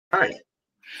Hi.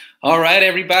 All right,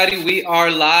 everybody, we are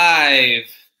live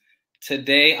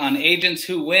today on Agents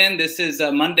Who Win. This is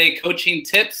Monday Coaching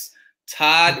Tips.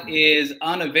 Todd is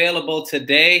unavailable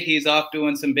today. He's off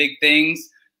doing some big things.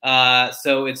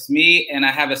 So it's me, and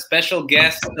I have a special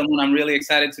guest, someone I'm really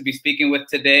excited to be speaking with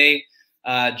today,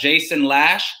 Jason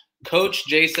Lash, Coach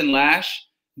Jason Lash.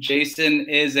 Jason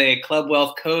is a Club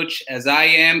Wealth coach, as I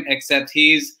am, except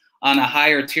he's on a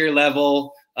higher tier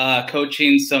level,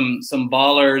 coaching some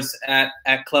ballers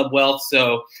at Club Wealth.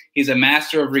 So he's a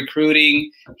master of recruiting.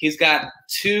 He's got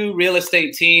 2 real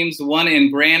estate teams, one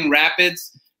in Grand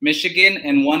Rapids, Michigan,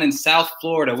 and one in South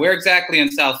Florida. Where exactly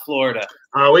in South Florida?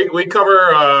 We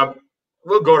cover,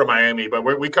 we'll go to Miami, but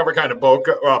we cover kind of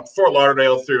Boca, Fort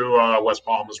Lauderdale through West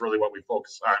Palm is really what we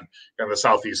focus on, kind of the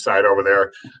southeast side over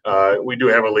there. We do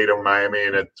have a lead in Miami,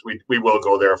 and we will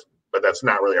go there, but that's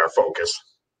not really our focus.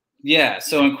 Yeah,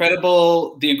 so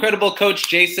the incredible Coach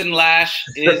Jason Lash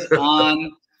is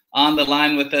on the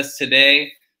line with us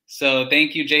today. So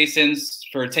thank you, Jason,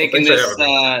 for taking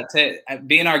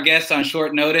being our guest on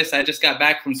short notice. I just got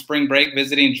back from spring break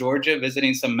visiting Georgia,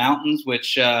 visiting some mountains,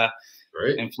 which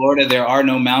in Florida there are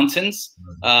no mountains.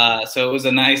 So it was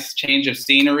a nice change of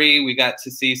scenery. We got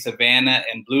to see Savannah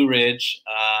and Blue Ridge.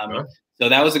 So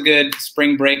that was a good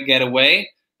spring break getaway.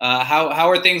 How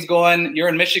are things going? You're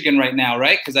in Michigan right now,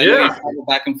 right? Because I know you travel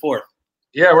back and forth.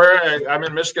 Yeah, I'm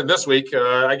in Michigan this week.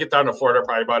 I get down to Florida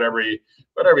probably about every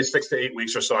 6 to 8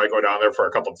 weeks or so. I go down there for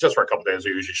a couple days.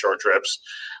 They're usually short trips,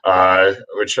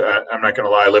 which I'm not going to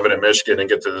lie, living in Michigan and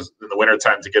get to in the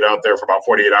wintertime to get out there for about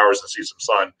 48 hours and see some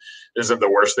sun isn't the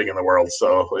worst thing in the world.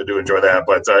 So I do enjoy that.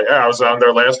 But I was down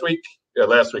there last week. Yeah,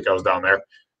 last week I was down there.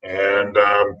 And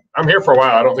I'm here for a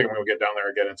while. I don't think I'm going to get down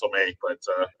there again until May, but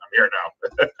I'm here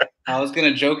now. I was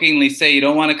going to jokingly say you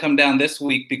don't want to come down this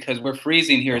week because we're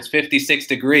freezing here. It's 56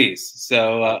 degrees.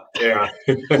 So yeah,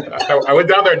 I went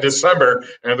down there in December,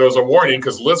 and there was a warning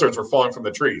because lizards were falling from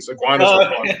the trees. Iguanas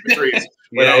were falling from the trees.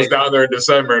 When I was down there in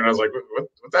December, and I was like, what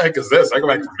the heck is this? I go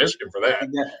back from Michigan for that.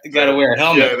 You got to wear a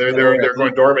helmet. Yeah, they're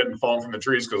going dormant and falling from the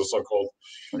trees because it's so cold.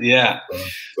 Yeah.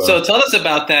 So tell us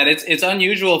about that. It's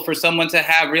unusual for someone to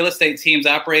have real estate teams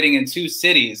operating in 2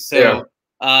 cities. So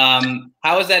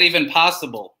how is that even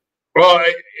possible? Well,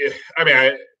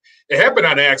 it happened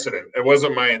on accident. It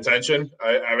wasn't my intention.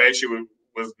 I've actually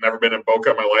was never been in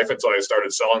Boca in my life until I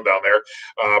started selling down there.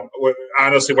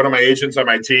 Honestly, one of my agents on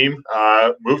my team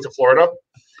moved to Florida,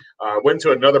 went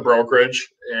to another brokerage,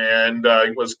 and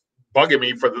was bugging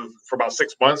me for about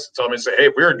 6 months, telling me, say, hey,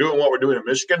 if we were doing what we're doing in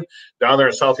Michigan down there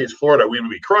in Southeast Florida, we would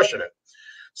be crushing it.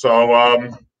 So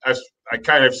I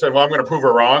kind of said, well, I'm going to prove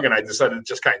her wrong, and I decided to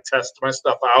just kind of test my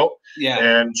stuff out. Yeah.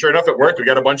 And sure enough, it worked. We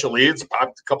got a bunch of leads,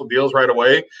 popped a couple deals right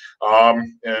away,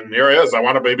 and here it is. It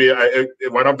wound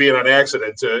up being an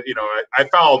accident. I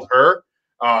followed her,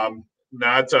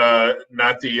 not I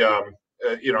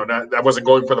wasn't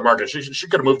going for the market. She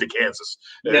could have moved to Kansas.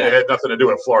 It had nothing to do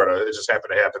with Florida. It just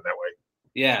happened to happen that way.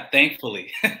 Yeah,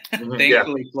 thankfully,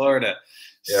 thankfully, Florida.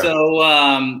 Yeah.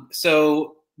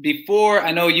 So before,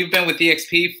 I know you've been with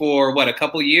EXP for what, a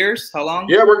couple years? How long?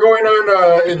 Yeah, we're going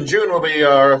on in June. Will be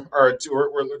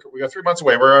we got 3 months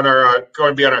away. We're on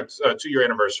going to be on our 2-year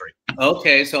anniversary.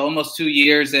 Okay, so almost 2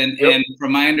 years, and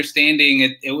from my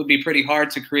understanding, it would be pretty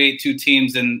hard to create 2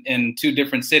 teams in 2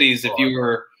 different cities if you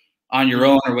were on your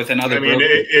own or with another.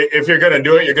 If you're going to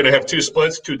do it, you're going to have 2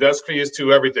 splits, 2 desk fees,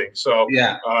 2 everything. So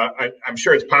I'm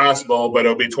sure it's possible, but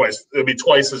it'll be twice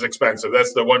as expensive.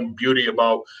 That's the one beauty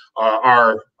about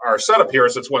our setup here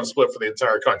is it's 1 split for the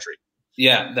entire country.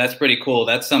 Yeah, that's pretty cool.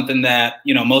 That's something that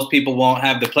most people won't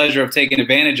have the pleasure of taking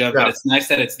advantage of, but it's nice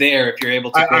that it's there if you're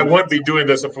able to. I wouldn't be doing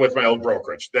this with my old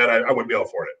brokerage. That I wouldn't be able to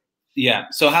afford it. Yeah.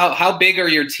 So how big are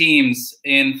your teams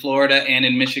in Florida and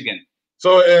in Michigan?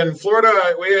 So in Florida,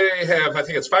 we have, I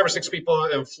think it's 5 or 6 people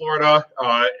in Florida.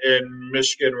 In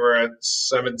Michigan, we're at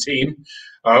 17.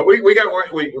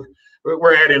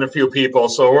 We're adding a few people,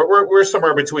 so we're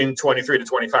somewhere between 23 to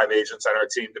 25 agents on our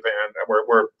team.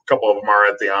 We're a couple of them are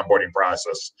at the onboarding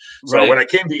process. So when I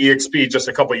came to EXP just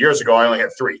a couple of years ago, I only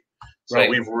had 3. So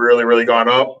we've really gone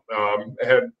up.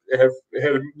 Have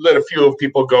let a few of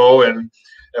people go and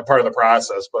part of the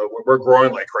process, but we're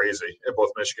growing like crazy in both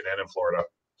Michigan and in Florida.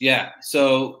 Yeah.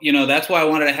 So, that's why I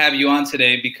wanted to have you on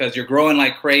today, because you're growing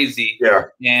like crazy. Yeah.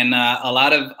 And a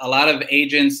lot of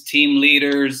agents, team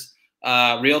leaders,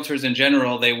 realtors in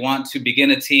general, they want to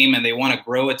begin a team and they want to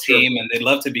grow a team and they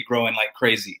love to be growing like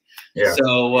crazy. Yeah.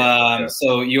 So,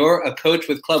 so you're a coach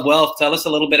with Club Wealth. Tell us a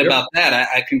little bit about that.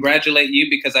 I congratulate you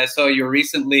because I saw you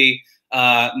recently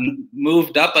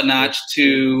moved up a notch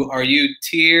to, are you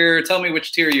tell me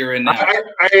which tier you're in now.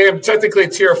 I am technically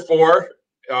tier 4.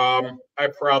 I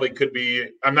probably could be.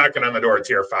 I'm knocking on the door at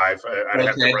tier 5. I'd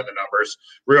have to run the numbers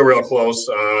real close.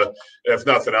 If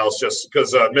nothing else, just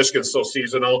because Michigan's so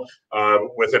seasonal.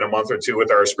 Within a month or two,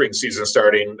 with our spring season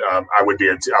starting, I will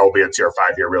be a tier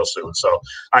 5 here real soon. So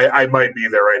I might be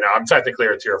there right now. I'm technically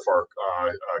a tier 4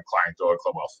 client though at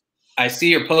Clermont. I see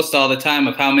your post all the time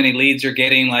of how many leads you're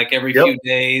getting, like every few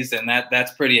days, and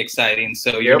that's pretty exciting.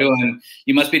 So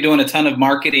you must be doing a ton of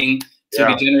marketing to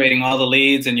be generating all the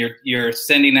leads, and you're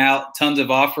sending out tons of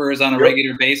offers on a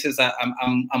regular basis.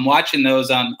 I'm watching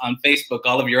those on Facebook,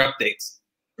 all of your updates.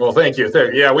 Well, thank you.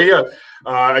 Yeah, we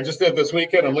I just did this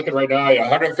weekend. I'm looking right now.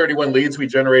 131 leads we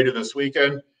generated this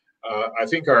weekend. I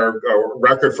think our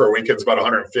record for a weekend is about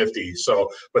 150. So,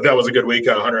 but that was a good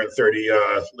weekend, 130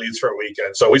 leads for a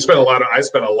weekend. So I spent a lot of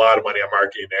money on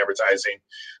marketing and advertising,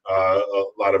 a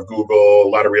lot of Google, a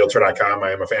lot of Realtor.com.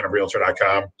 I am a fan of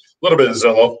Realtor.com, a little bit of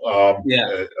Zillow.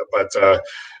 But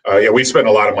we spent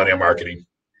a lot of money on marketing.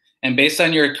 And based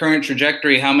on your current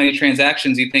trajectory, how many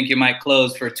transactions do you think you might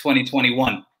close for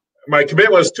 2021? My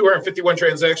commitment was 251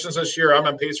 transactions this year. I'm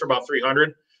on pace for about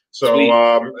 300. So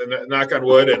knock on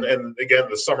wood, and again,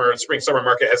 the spring summer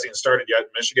market hasn't even started yet in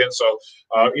Michigan. So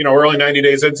we're only 90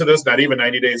 days into this, not even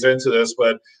 90 days into this,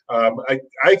 but I'm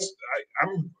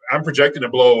projecting to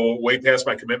blow way past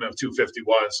my commitment of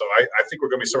 251. So I think we're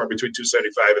going to be somewhere between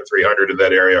 275 and 300 in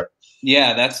that area.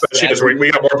 Yeah, especially because we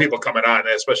got more people coming on,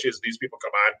 especially as these people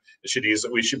come on.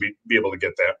 We should be able to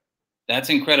get that. That's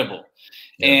incredible.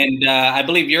 Yeah. And I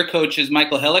believe your coach is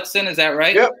Michael Hellickson. Is that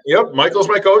right? Yep. Michael's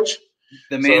my coach.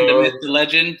 The man, the myth, the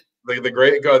legend. The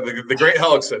great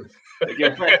Hellickson.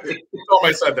 Yeah, right.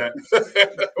 I said that.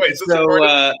 Wait,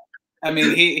 so I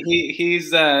mean,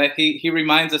 he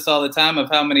reminds us all the time of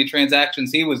how many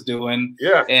transactions he was doing.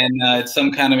 Yeah. And it's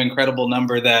some kind of incredible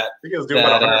number that I think he was doing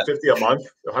about 150 a month,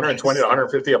 120 to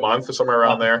 150 a month, somewhere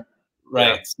around there.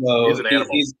 Right. Yeah. So he's an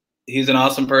animal. He's an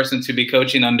awesome person to be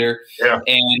coaching under. Yeah.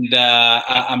 And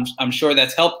I'm sure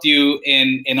that's helped you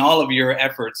in all of your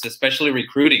efforts, especially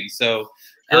recruiting. So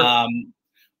sure.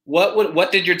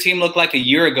 What did your team look like a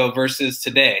year ago versus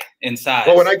today in size?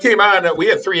 Well, when I came on, we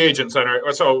had 3 agents and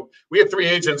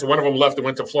one of them left and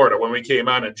went to Florida when we came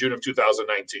on in June of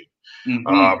 2019.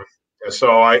 Mm-hmm.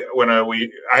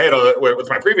 With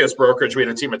my previous brokerage, we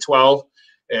had a team of 12.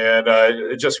 And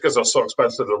just because it was so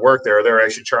expensive to work there, they were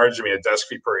actually charging me a desk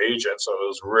fee per agent. So it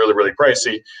was really, really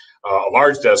pricey, a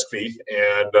large desk fee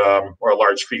or a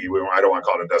large fee. I don't want to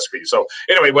call it a desk fee. So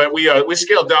anyway, we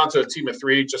scaled down to a team of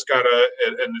 3, and just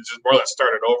more or less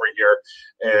started over here.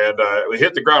 And we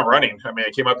hit the ground running. I mean,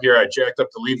 I came up here, I jacked up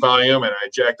the lead volume, and I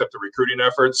jacked up the recruiting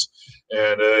efforts.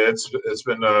 And it's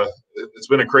been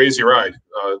a crazy ride.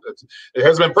 It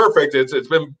has been perfect.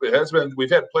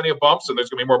 We've had plenty of bumps, and there's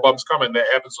going to be more bumps coming. That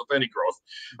happens with any growth.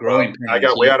 I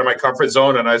got way out of my comfort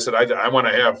zone, and I said, I want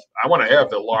to have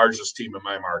the largest team in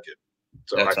my market.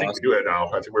 So I think we do it now.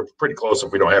 I think we're pretty close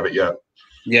if we don't have it yet.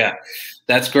 Yeah,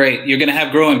 that's great. You're going to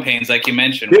have growing pains, like you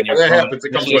mentioned. When that happens.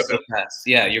 It comes with it.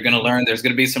 Yeah, you're going to learn. There's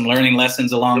going to be some learning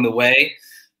lessons along the way,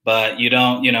 but you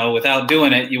don't, without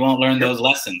doing it, you won't learn those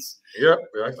lessons. Yeah,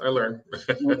 I learned.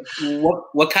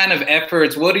 What kind of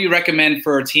efforts, what do you recommend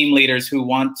for team leaders who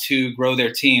want to grow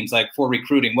their teams, like for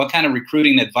recruiting? What kind of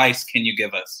recruiting advice can you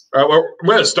give us? Well, I'm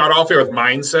going to start off here with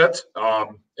mindset.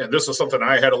 And this is something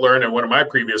I had to learn, and one of my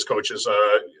previous coaches,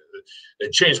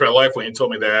 it changed my life when he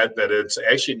told me that it's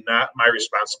actually not my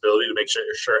responsibility to make sure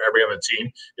everyone on the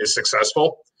team is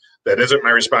successful. That isn't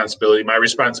my responsibility. My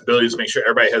responsibility is to make sure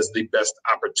everybody has the best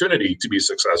opportunity to be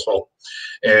successful.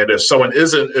 And if someone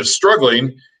is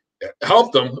struggling,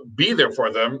 help them, be there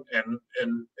for them, and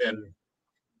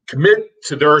commit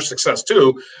to their success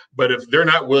too. But if they're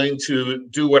not willing to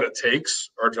do what it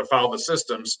takes or to follow the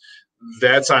systems,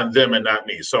 that's on them and not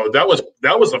me. So that was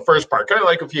the first part. Kind of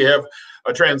like if you have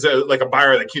like a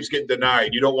buyer that keeps getting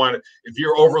denied. You don't want to, if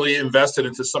you're overly invested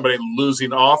into somebody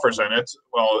losing offers on it,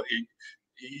 well,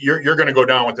 you're going to go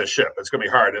down with the ship. It's going to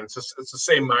be hard. And it's the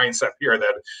same mindset here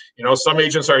that, some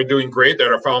agents are doing great, that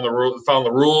are following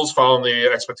the rules, following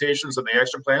the expectations and the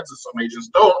action plans, and some agents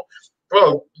don't.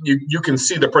 Well, you can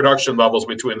see the production levels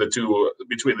between the two,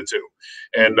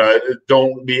 and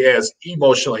don't be as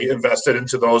emotionally invested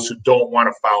into those who don't want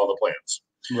to follow the plans.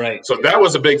 Right. So that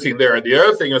was a big thing there. The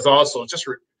other thing is also just,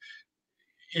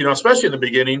 especially in the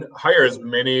beginning, hire as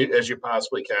many as you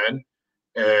possibly can,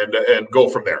 and go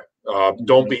from there.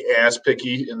 Don't be as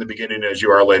picky in the beginning as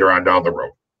you are later on down the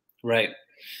road. Right.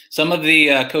 Some of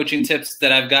the coaching tips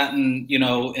that I've gotten,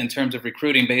 in terms of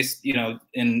recruiting based,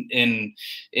 in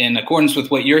accordance with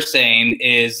what you're saying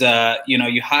is,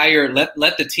 you hire,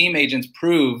 let the team agents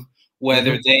prove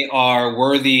whether they are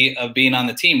worthy of being on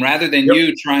the team, rather than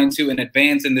you trying to, in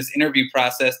advance in this interview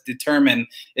process, determine,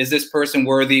 is this person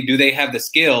worthy? Do they have the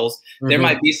skills? There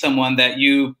might be someone that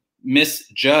you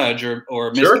misjudge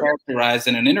or mischaracterize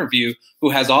in an interview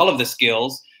who has all of the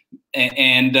skills,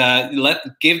 and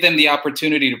give them the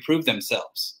opportunity to prove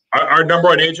themselves. Our number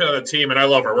one agent on the team, and I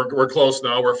love her. We're close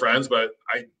now. We're friends, but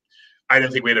I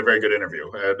didn't think we had a very good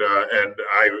interview, and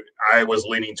I was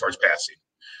leaning towards passing.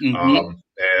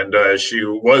 She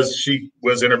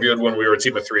was interviewed when we were a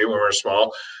team of 3 when we were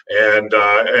small, and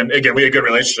again, we had a good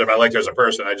relationship. I liked her as a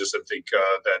person. I just didn't think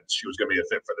that she was going to be a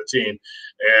fit for the team.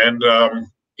 And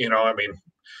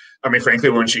I mean, frankly,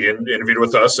 when she interviewed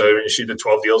with us, she did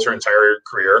 12 deals her entire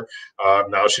career.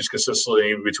 Now she's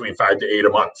consistently between 5 to 8 a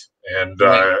month. And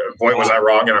boy, was I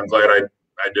wrong, and I'm glad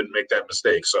I didn't make that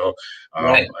mistake. So,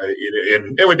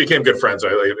 and we became good friends. I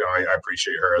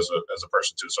appreciate her as a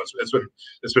person too. So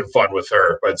it's been fun with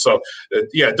her. But so,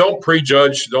 don't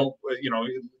prejudge. Don't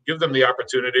give them the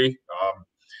opportunity.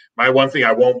 My one thing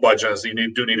I won't budge on is you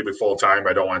do need to be full time.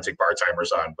 I don't want to take part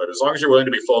timers on, but as long as you're willing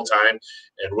to be full time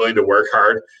and willing to work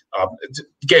hard,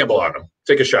 gamble on them.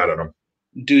 Take a shot at them.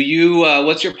 Do you?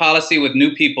 What's your policy with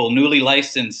new people, newly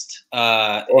licensed?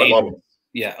 I love them.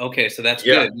 Yeah. Okay. So that's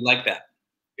good. You like that?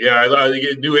 Yeah,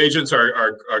 new agents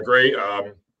are great.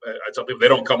 I tell people they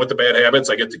don't come with the bad habits.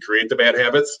 I get to create the bad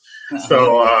habits.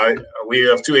 So we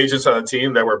have 2 agents on the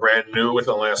team that were brand new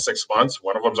within the last 6 months.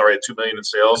 One of them's already at $2 million in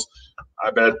sales.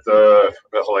 I bet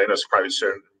Helena's probably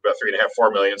about 3.5,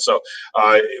 4 million. So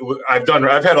I've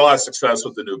had a lot of success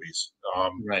with the newbies.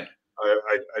 Right.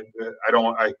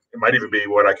 It might even be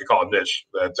what I could call a niche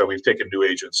that we've taken new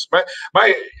agents.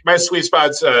 My sweet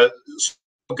spot's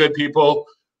good people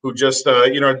who just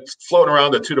floating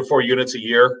around the 2 to 4 units a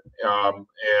year,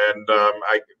 and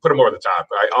I put them over the top.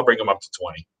 I'll bring them up to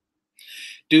 20.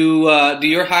 Do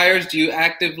your hires? Do you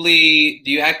actively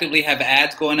have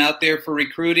ads going out there for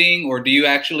recruiting, or do you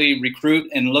actually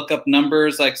recruit and look up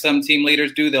numbers like some team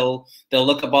leaders do? They'll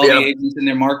look up all the agents in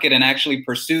their market and actually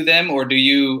pursue them, or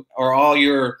are all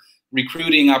your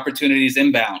recruiting opportunities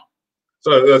inbound?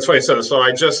 So that's what I said. So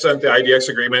I just sent the IDX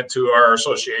agreement to our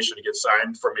association to get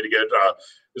signed for me to get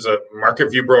is a market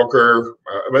view broker,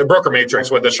 broker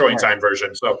matrix with the showing time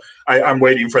version. So I'm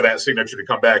waiting for that signature to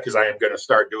come back because I am going to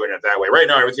start doing it that way. Right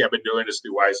now, everything I've been doing is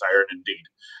through Wise Hire and Indeed,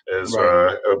 is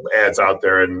ads out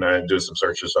there and do some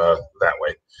searches that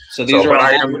way. So these are.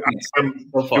 I'm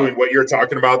doing what you're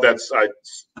talking about. That's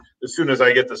as soon as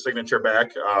I get the signature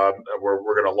back, we're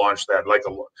going to launch that.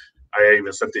 I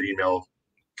even sent an email,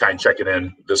 kind of checking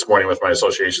in this morning with my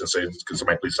association, saying, "Can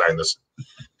somebody please sign this?"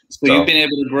 So you've been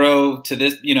able to grow to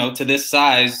this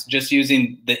size just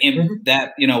using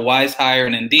that Wise Hire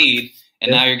and Indeed, and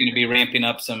now you're going to be ramping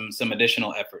up some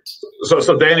additional efforts.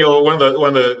 So Daniel, one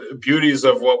of the beauties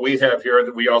of what we have here,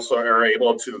 that we also are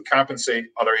able to compensate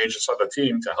other agents on the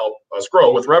team to help us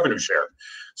grow with revenue share.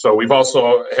 So we've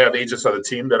also have agents on the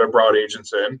team that have brought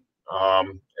agents in.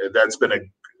 That's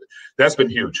been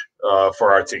huge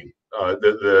for our team.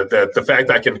 The fact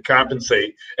I can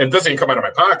compensate, and it doesn't even come out of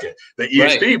my pocket, the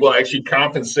EXP will actually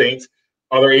compensate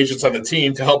other agents on the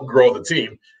team to help grow the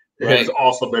team. Has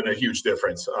also been a huge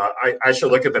difference. I should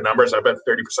look at the numbers. I bet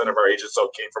 30% of our agents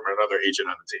came from another agent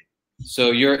on the team.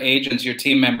 So your agents, your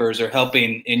team members are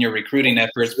helping in your recruiting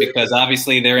efforts because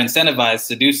obviously they're incentivized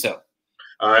to do so.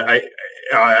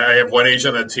 I have one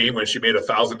agent on the team when she made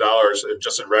 $1,000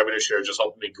 just in revenue share, just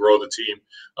helping me grow the team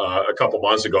a couple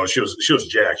months ago. She was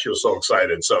jacked. She was so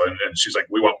excited. So and she's like,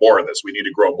 "We want more of this. We need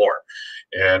to grow more."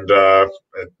 And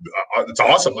it's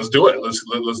awesome. Let's do it.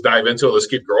 Let's dive into it. Let's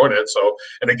keep growing it. So,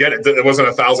 and again, it wasn't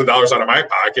 $1,000 out of my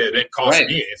pocket. It didn't cost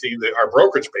me anything. Our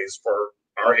brokerage pays for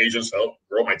our agents to help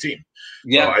grow my team.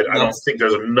 Yeah, so I don't think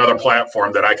there's another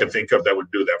platform that I can think of that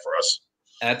would do that for us.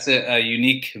 That's a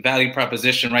unique value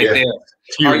proposition right there.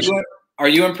 Are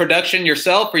you in production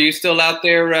yourself? Are you still out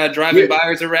there driving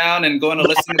buyers around and going to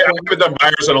listings? I haven't done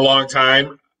buyers in a long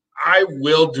time. I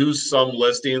will do some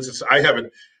listings. I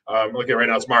haven't. Looking right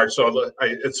now, it's March. So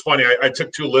it's funny. I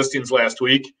took 2 listings last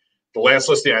week. The last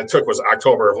listing I took was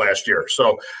October of last year.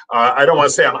 So I don't want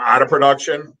to say I'm out of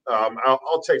production.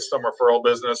 I'll take some referral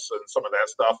business and some of that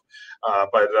stuff.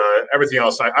 But everything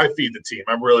else, I feed the team.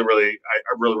 I'm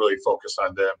really focused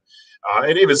on them.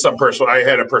 And even some personal, I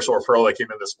had a personal referral that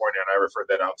came in this morning, and I referred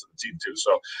that out to the team too.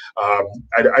 So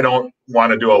I don't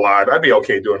want to do a lot. I'd be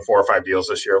okay doing 4 or 5 deals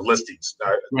this year of listings.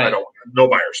 No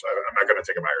buyers. I'm not going to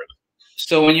take a buyer.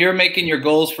 So when you're making your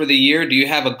goals for the year, do you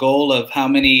have a goal of how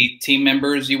many team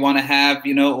members you want to have,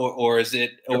 or is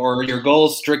it, or your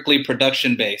goals strictly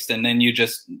production based, and then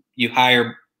you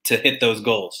hire to hit those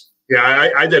goals? Yeah,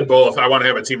 I did both. I want to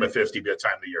have a team of 50 by the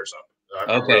time the year's up.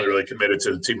 I'm Okay. really, really committed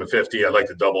to the team of 50. I'd like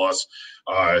to double us,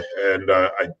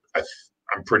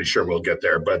 I'm pretty sure we'll get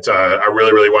there. But I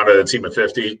really, really wanted a team of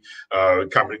 50.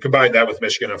 Combine that with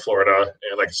Michigan and Florida,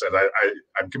 and like I said,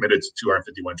 I'm committed to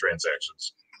 251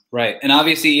 transactions. Right, and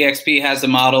obviously EXP has a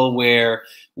model where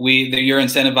you're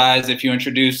incentivized if you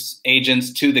introduce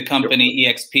agents to the company.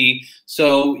 Yep. EXP.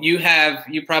 So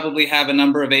you probably have a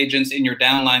number of agents in your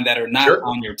downline that are not sure.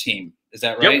 on your team. Is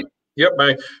that right? Yep.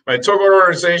 My total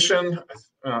organization,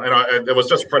 and it was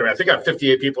just part of me. I think I have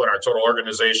 58 people in our total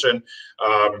organization.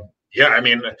 Yeah, I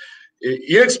mean,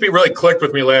 EXP really clicked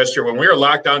with me last year when we were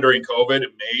locked down during COVID in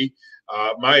May.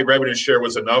 My revenue share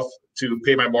was enough to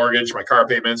pay my mortgage, my car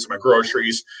payments, my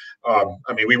groceries.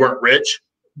 I mean, we weren't rich,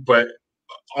 but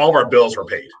all of our bills were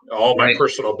paid. All my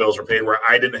personal bills were paid, where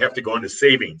I didn't have to go into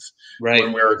savings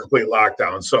when we were in complete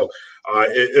lockdown. So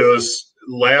it was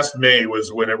last May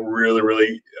was when it really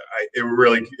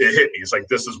hit me. It's like,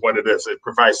 this is what it is. It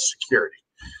provides security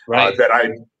that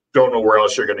I don't know where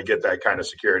else you're going to get that kind of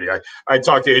security. I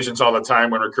talk to agents all the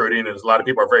time when recruiting, and a lot of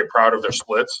people are very proud of their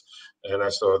splits. And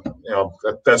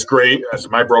that's great. As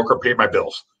my broker paid my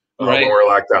bills when we were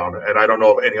locked down, and I don't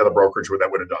know of any other brokerage that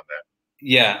would have done that.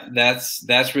 Yeah,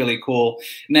 that's really cool.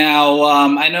 Now,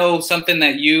 I know something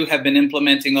that you have been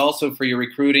implementing also for your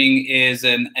recruiting is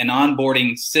an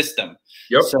onboarding system.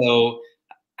 Yep. So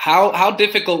how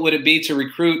difficult would it be to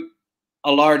recruit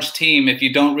a large team if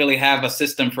you don't really have a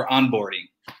system for onboarding?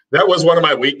 That was one of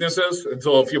my weaknesses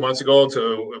until a few months ago.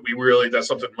 That's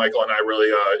something Michael and I really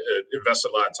invested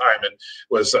a lot of time in,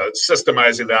 was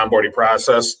systemizing the onboarding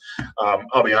process.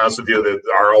 I'll be honest with you, that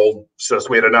our old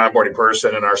system, we had an onboarding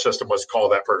person, and our system was call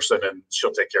that person and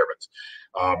she'll take care of it.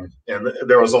 And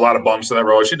there was a lot of bumps in that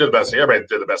road. She did the best. Everybody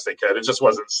did the best they could. It just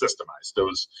wasn't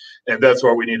systemized. And that's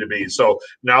what we need to be. So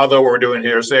now that what we're doing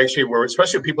here is actually,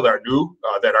 especially people that are new,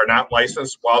 that are not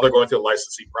licensed, while they're going through the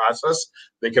licensing process,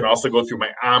 they can also go through my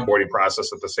onboarding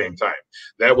process at the same time.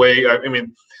 That way, I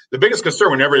mean, the biggest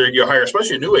concern whenever you hire,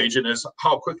 especially a new agent, is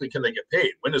how quickly can they get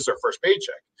paid? When is their first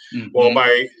paycheck? Mm-hmm. Well,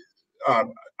 by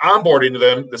onboarding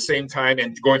them the same time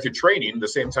and going through training the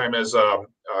same time as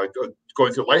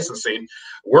going through licensing,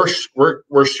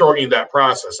 we're shortening that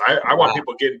process. I want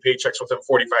people getting paychecks within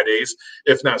 45 days,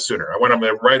 if not sooner. I want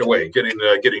them right away getting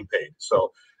paid.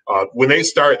 So when they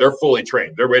start, they're fully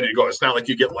trained. They're ready to go. It's not like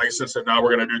you get licensed and now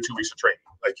we're going to do 2 weeks of training,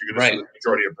 like you're going to see the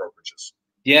majority of brokerages.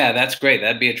 Yeah, that's great.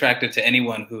 That'd be attractive to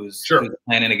anyone who's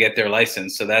planning to get their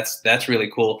license. So that's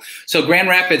really cool. So Grand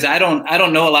Rapids, I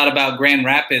don't know a lot about Grand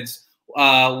Rapids.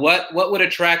 What would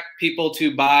attract people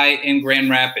to buy in Grand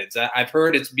Rapids? I've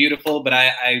heard it's beautiful, but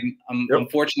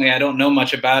unfortunately I don't know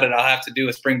much about it. I'll have to do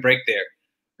a spring break there.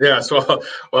 Yeah, so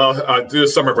do a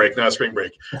summer break, not a spring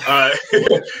break.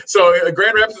 So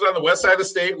Grand Rapids is on the west side of the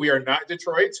state. We are not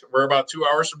Detroit. We're about 2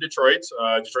 hours from Detroit.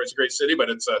 Detroit's a great city, but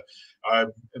it's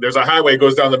there's a highway that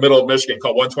goes down the middle of Michigan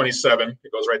called 127.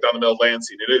 It goes right down the middle of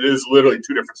Lansing. It is literally 2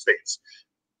 different states.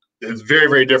 It's very,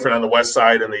 very different on the west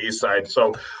side and the east side.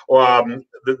 So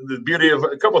the beauty of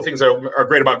a couple of things that are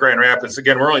great about Grand Rapids,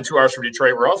 again, we're only 2 hours from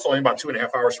Detroit. We're also only about 2.5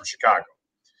 hours from Chicago,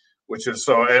 which is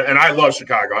so, and I love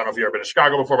Chicago. I don't know if you've ever been to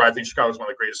Chicago before, but I think Chicago is one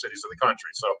of the greatest cities in the country.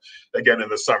 So again, in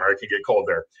the summer, it can get cold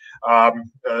there.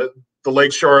 The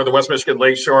lakeshore, the West Michigan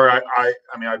lakeshore, I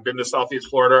mean, I've been to Southeast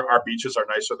Florida. Our beaches are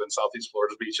nicer than Southeast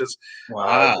Florida's beaches.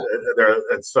 Wow.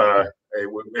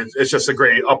 It's just a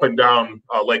great up and down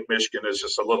Lake Michigan is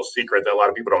just a little secret that a lot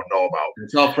of people don't know about.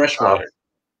 It's all freshwater.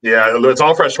 Yeah, it's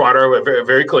all freshwater, very,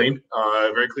 very clean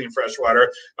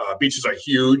freshwater. Beaches are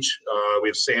huge. We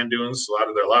have sand dunes.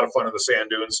 They're a lot of fun in the sand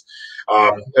dunes.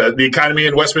 The economy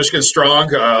in West Michigan is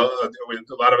strong. A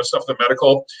lot of stuff in the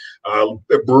medical.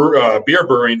 Beer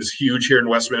brewing is huge here in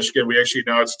West Michigan. We actually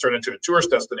now it's turned into a tourist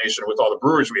destination with all the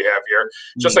breweries we have here.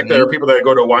 Just like there are people that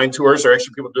go to wine tours, there are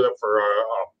actually people do that for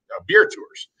beer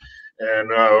tours.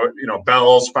 And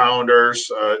Bell's,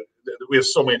 Founders. We have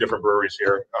so many different breweries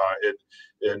here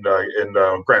in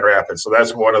Grand Rapids. So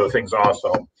that's one of the things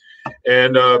also.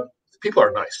 And people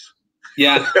are nice.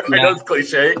 Yeah. I know it's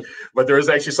cliche, but there is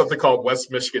actually something called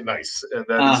West Michigan nice. And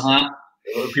that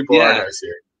is, people are nice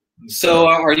here. So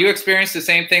are you experiencing the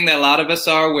same thing that a lot of us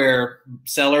are, where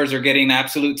sellers are getting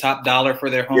absolute top dollar for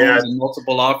their homes and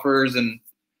multiple offers? And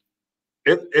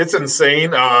it's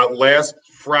insane. Last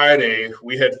Friday,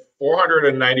 we had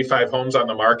 495 homes on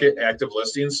the market, active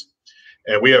listings,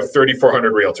 and we have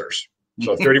 3,400 realtors.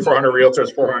 So 3,400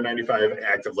 realtors, 495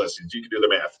 active listings. You can do the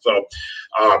math. So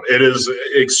it is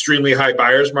extremely high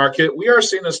buyer's market. We are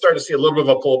start to see a little bit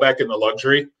of a pullback in the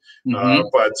luxury,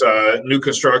 but new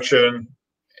construction,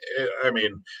 I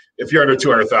mean, if you're under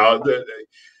 200,000,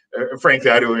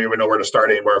 frankly, I don't even know where to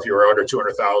start anymore. If you were under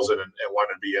 200,000 and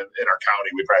wanted to be in our county,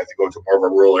 we'd probably have to go to more of a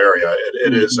rural area.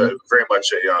 It is very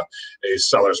much a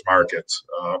seller's market,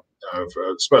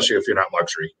 especially if you're not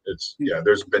luxury.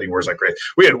 There's bidding wars like crazy.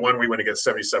 We had one, we went against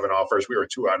 77 offers. We were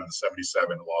 2 out of the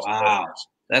 77 and lost. Wow,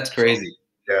 that's crazy.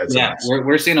 So, nice.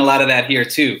 We're seeing a lot of that here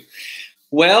too.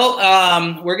 Well,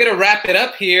 we're going to wrap it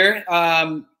up here.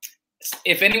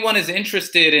 If anyone is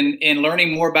interested in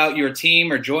learning more about your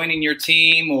team or joining your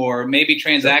team or maybe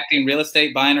transacting real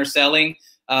estate, buying or selling,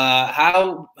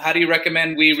 how do you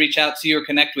recommend we reach out to you or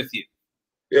connect with you?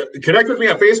 Yeah, connect with me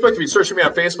on Facebook. If you search me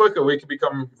on Facebook, and we can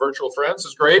become virtual friends,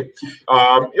 it's great.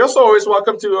 You're also always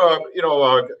welcome to,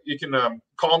 you can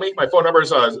call me. My phone number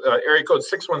is area code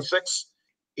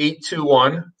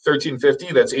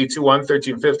 616-821-1350. That's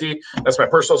 821-1350. That's my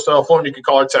personal cell phone. You can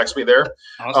call or text me there.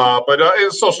 Awesome. But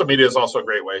social media is also a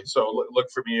great way. So look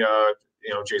for me,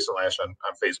 Jason Lash on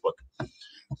Facebook.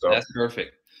 So that's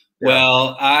perfect. Yeah.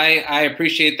 Well, I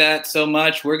appreciate that so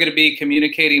much. We're going to be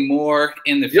communicating more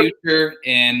in the future.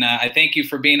 And I thank you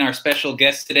for being our special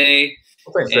guest today.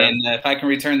 Well, thanks, and if I can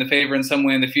return the favor in some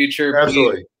way in the future,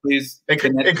 absolutely. Please. And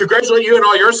congratulate you on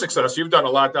all your success. You've done a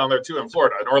lot down there too in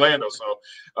Florida, in Orlando. So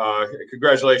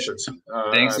congratulations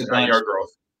Thanks on your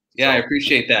growth. Yeah, I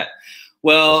appreciate that.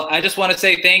 Well, I just want to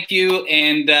say thank you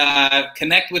and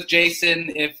connect with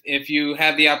Jason. If you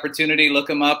have the opportunity, look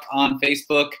him up on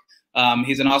Facebook.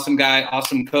 He's an awesome guy,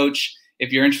 awesome coach.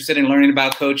 If you're interested in learning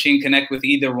about coaching, connect with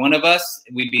either one of us.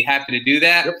 We'd be happy to do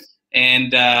that. Yep.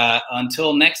 And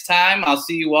until next time, I'll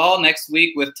see you all next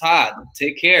week with Todd.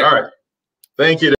 Take care. All right. Thank you.